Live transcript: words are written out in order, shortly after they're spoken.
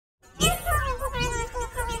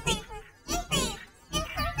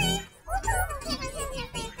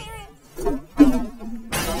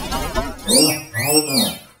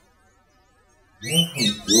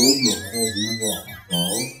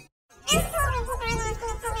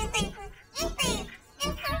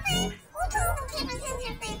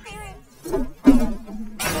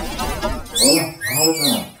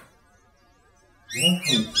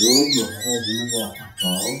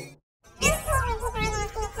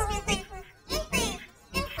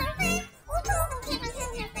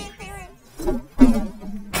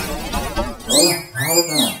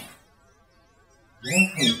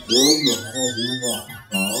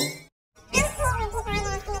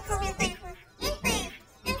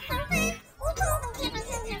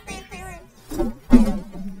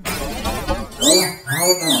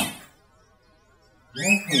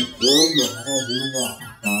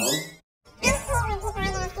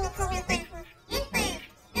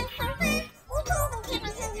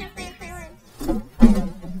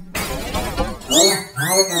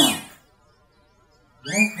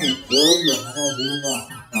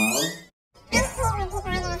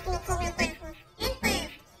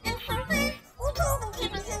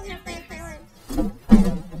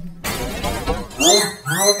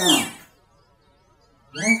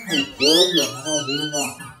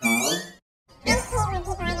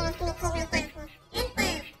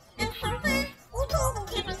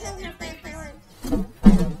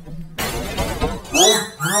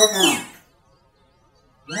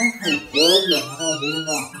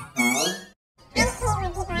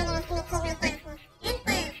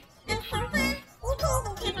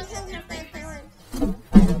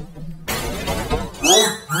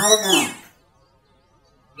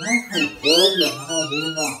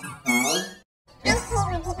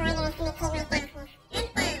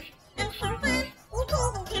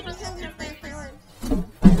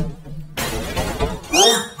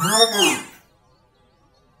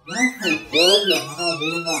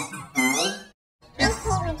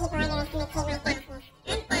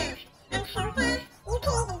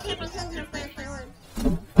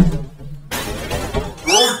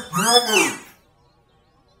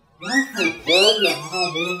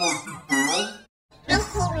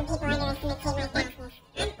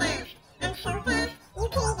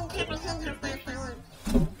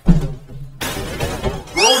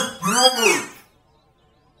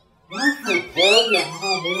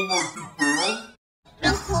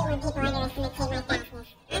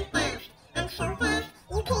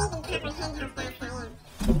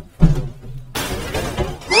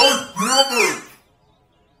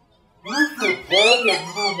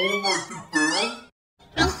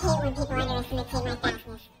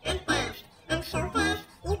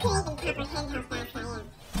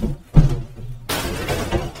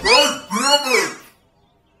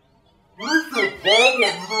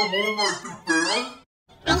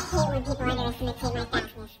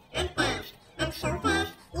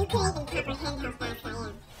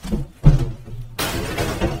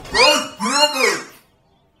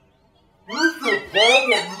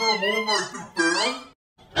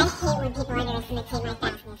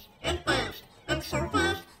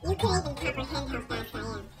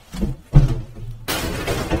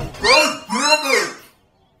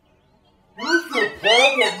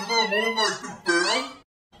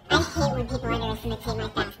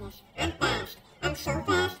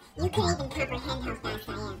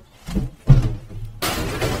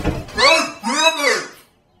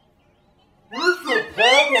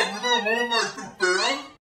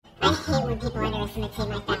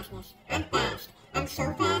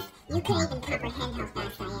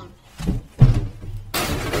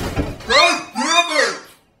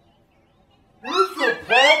Underestimate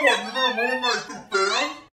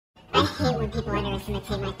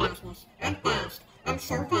my fastness. I'm fast. I'm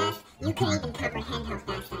so fast, you can't even comprehend how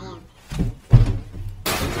fast I am.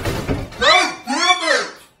 God damn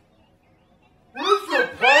it! What's your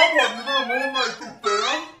problem? You're gonna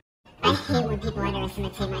ruin my thing fast? I hate when people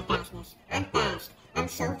underestimate my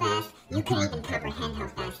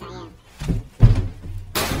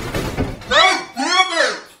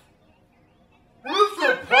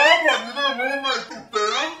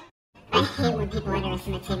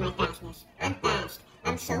fastness. I'm fast.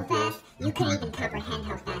 I'm so fast, you can't even comprehend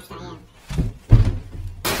how fast I am.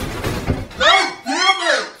 God damn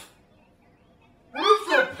it!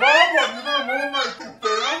 What's your problem? You're gonna ruin my thing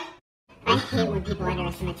fast? I hate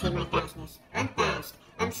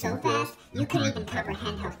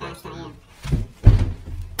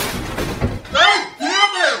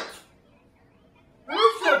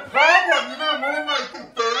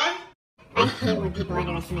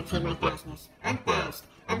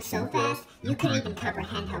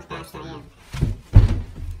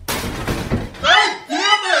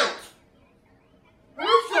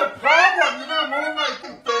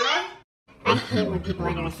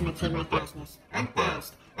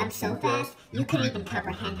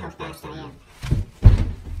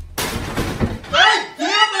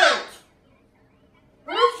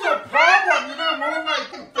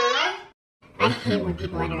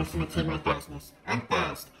people underestimate my fastness. I'm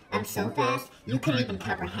fast.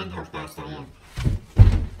 I'm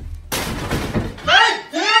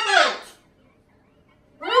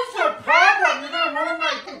so fast, you can't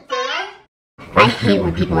even comprehend how fast I am.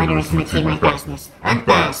 God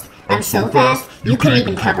damn it!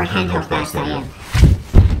 What's your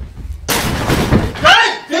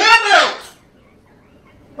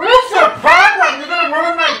problem? You're gonna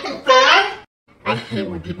ruin my thing fast? I hate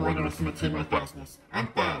when people underestimate my fastness. I'm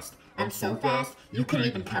fast. I'm so fast,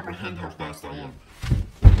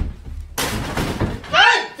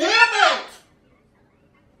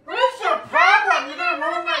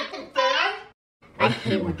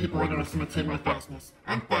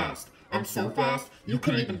 you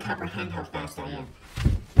can't even comprehend how fast I am.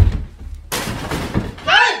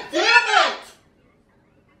 God damn it!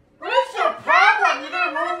 What's your problem? You're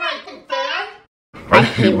gonna ruin my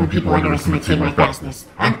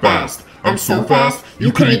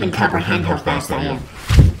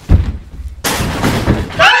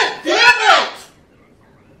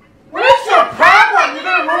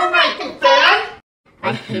thing fast? I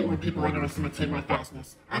hate when people underestimate my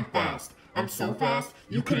fastness. I'm fast. I'm so fast,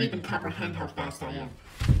 you can't even comprehend how fast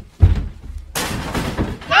I am.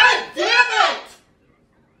 God damn it!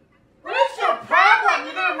 What's your problem?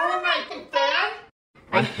 You're gonna ruin my thing fast?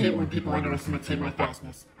 I hate when people underestimate my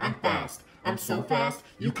fastness. I'm fast. I'm so fast,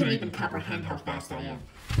 you can't even comprehend how fast I am.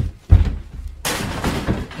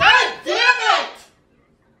 God damn it!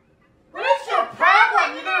 What's your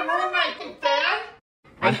problem? You're gonna ruin my thing fast?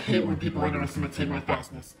 I hate when people underestimate my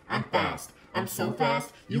fastness. I'm fast. I'm so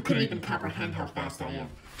fast, you can't even comprehend how fast I am.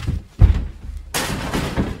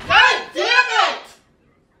 God damn it!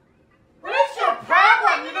 What's your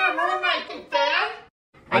problem? You're gonna ruin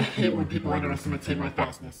I hate when people underestimate my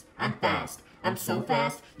fastness. I'm fast. I'm so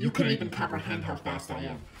fast, you couldn't even comprehend how fast I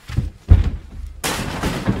am.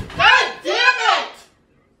 God damn it!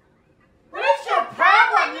 What is your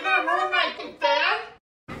problem? You gonna ruin my fan?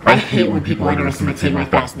 I hate when people underestimate my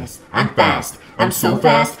fastness. I'm fast. I'm so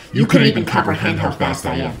fast, you couldn't even comprehend how fast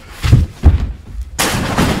I am.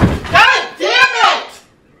 God damn it!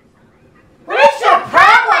 What is your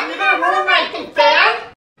problem? You gonna ruin my fan?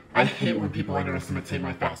 I hate when people underestimate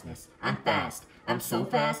my fastness. I'm fast. I'm so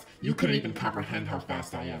fast, you couldn't even comprehend how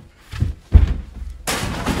fast I am.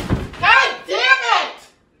 God damn it!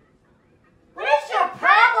 What is your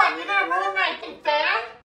problem? You gonna ruin my fan?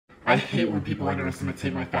 I hate when people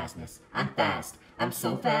underestimate my fastness. I'm fast. I'm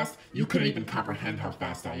so fast, you couldn't even comprehend how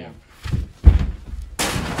fast I am.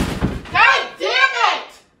 God damn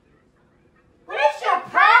it! What is your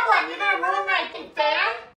problem? You gonna ruin my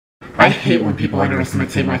fan? I hate when people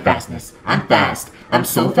underestimate my fastness. I'm fast. I'm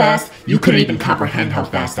so fast, you couldn't even comprehend how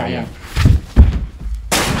fast I am.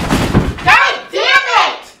 God damn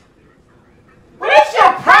it! What is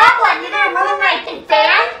your problem? You gonna ruin my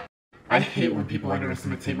fan? I hate when people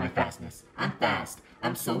underestimate my fastness. I'm fast.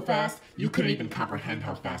 I'm so fast, you couldn't even comprehend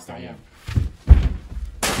how fast I am.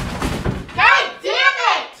 God damn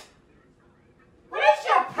it! What is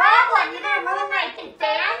your problem? You gonna ruin my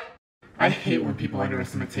fan? I hate when people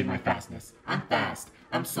underestimate my fastness. I'm fast.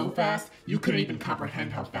 I'm so fast, you couldn't even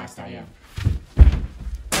comprehend how fast I am.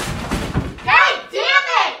 God damn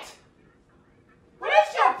it! What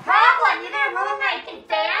is your problem? You gonna ruin my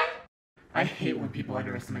fan? I hate when people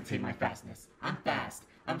underestimate my fastness. I'm fast.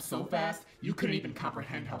 I'm so fast, you couldn't even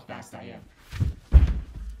comprehend how fast I am.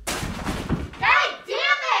 God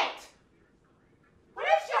damn it! What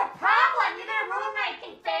is your problem? You gonna ruin my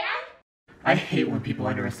fan? I hate when people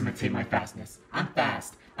underestimate my fastness. I'm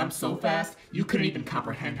fast. I'm so fast, you couldn't even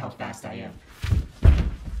comprehend how fast I am.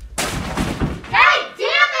 God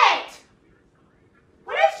damn it!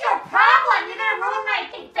 What is your problem? You gonna ruin my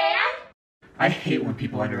fan? I hate when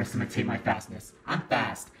people underestimate my fastness. I'm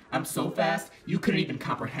fast. I'm so fast, you couldn't even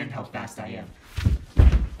comprehend how fast I am.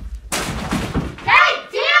 God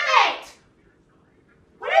damn it!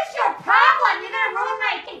 What is your problem? You gonna ruin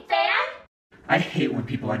my fan? I hate when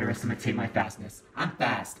people underestimate my fastness. I'm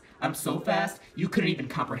fast. I'm so fast, you couldn't even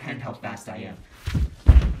comprehend how fast I am.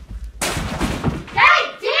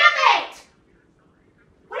 God damn it!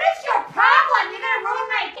 What is your problem? You gonna ruin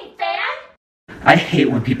my fan? I hate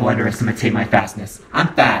when people underestimate my fastness.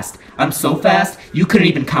 I'm fast. I'm so fast, you couldn't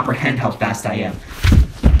even comprehend how fast I am.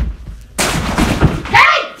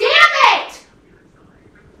 God damn it!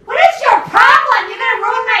 What is your problem? You gonna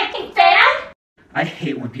ruin my fan? I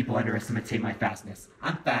hate when people underestimate my fastness.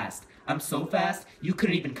 I'm fast. I'm so fast, you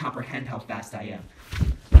couldn't even comprehend how fast I am.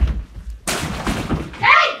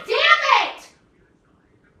 God damn it!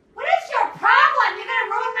 What is your problem? You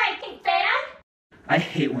gonna ruin my fan? I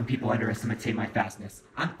hate when people underestimate my fastness.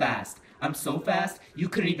 I'm fast. I'm so fast, you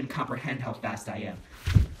couldn't even comprehend how fast I am.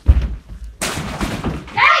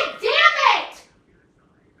 God damn it!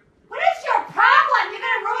 What is your problem? You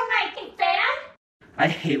gonna ruin my fan? I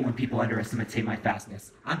hate when people underestimate my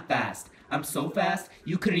fastness. I'm fast. I'm so fast,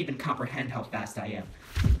 you couldn't even comprehend how fast I am.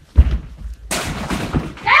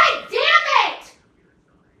 God damn it!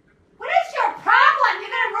 What is your problem? You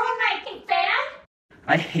gonna ruin my fan?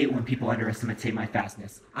 I hate when people underestimate my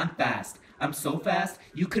fastness. I'm fast. I'm so fast,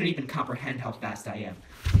 you couldn't even comprehend how fast I am.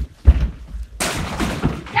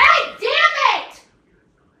 God damn it!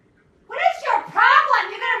 What is your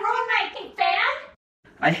problem? You gonna ruin my fan?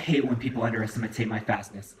 I hate when people underestimate my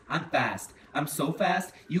fastness. I'm fast. I'm so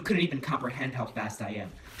fast, you couldn't even comprehend how fast I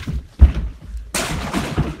am.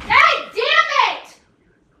 God damn it!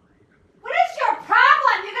 What is your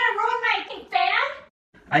problem? You gonna ruin my fan?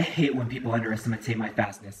 I hate when people underestimate my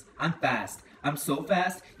fastness. I'm fast. I'm so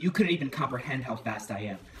fast, you couldn't even comprehend how fast I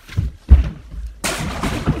am.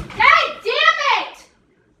 God damn it!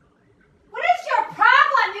 What is your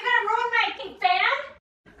problem? You gonna ruin my fan?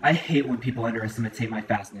 I hate when people underestimate my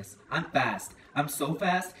fastness. I'm fast. I'm so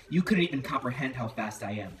fast, you couldn't even comprehend how fast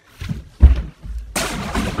I am. God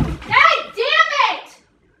damn it!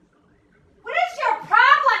 What is your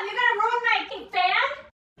problem? You gonna ruin my fan?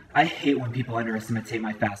 I hate when people underestimate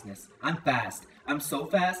my fastness. I'm fast. I'm so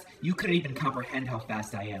fast, you couldn't even comprehend how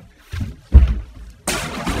fast I am. God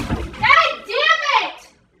damn it!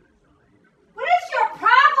 What is your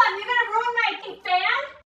problem? You gonna ruin my fan?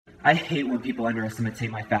 I hate when people underestimate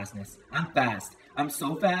my fastness. I'm fast. I'm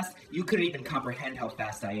so fast, you couldn't even comprehend how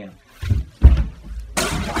fast I am.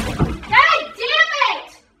 God damn it!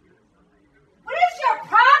 What is your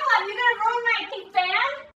problem? You gonna ruin my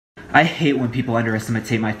fan? I hate when people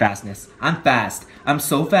underestimate my fastness. I'm fast. I'm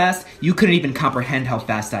so fast, you couldn't even comprehend how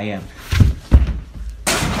fast I am.